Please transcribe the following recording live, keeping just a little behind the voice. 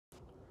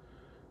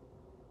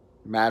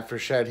Matt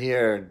Frechette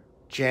here.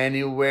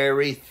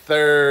 January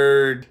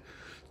 3rd,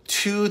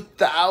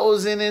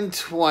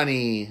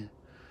 2020.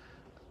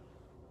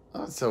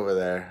 Oh, it's over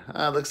there.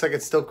 Looks like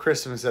it's still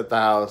Christmas at the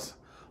house.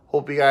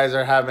 Hope you guys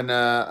are having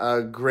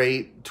a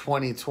great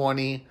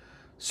 2020.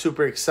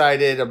 Super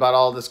excited about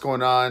all this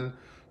going on.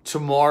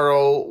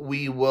 Tomorrow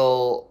we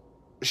will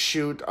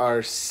shoot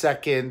our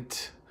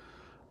second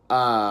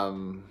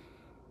um,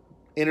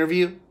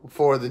 interview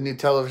for the new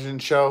television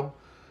show.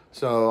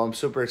 So I'm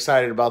super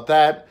excited about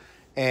that,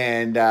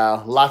 and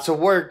lots of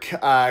work.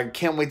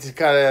 Can't wait to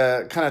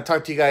kind of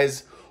talk to you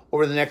guys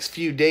over the next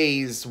few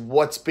days.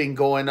 What's been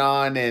going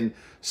on and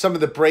some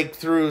of the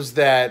breakthroughs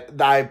that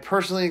I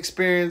personally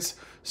experienced.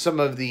 Some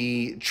of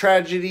the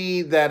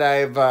tragedy that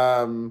I've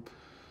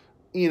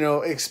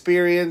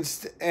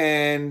experienced,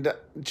 and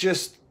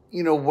just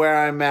where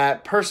I'm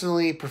at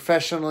personally,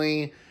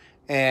 professionally,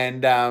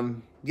 and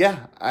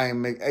yeah,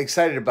 I'm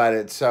excited about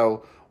it.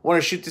 So,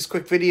 want to shoot this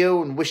quick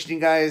video and wishing you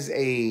guys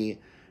a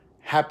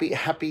happy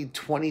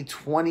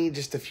 2020.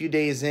 Just a few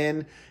days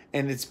in,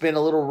 and it's been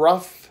a little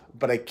rough,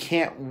 but I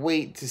can't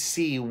wait to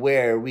see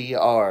where we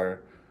are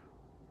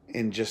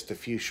in just a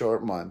few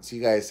short months.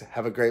 You guys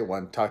have a great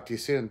one. Talk to you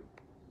soon.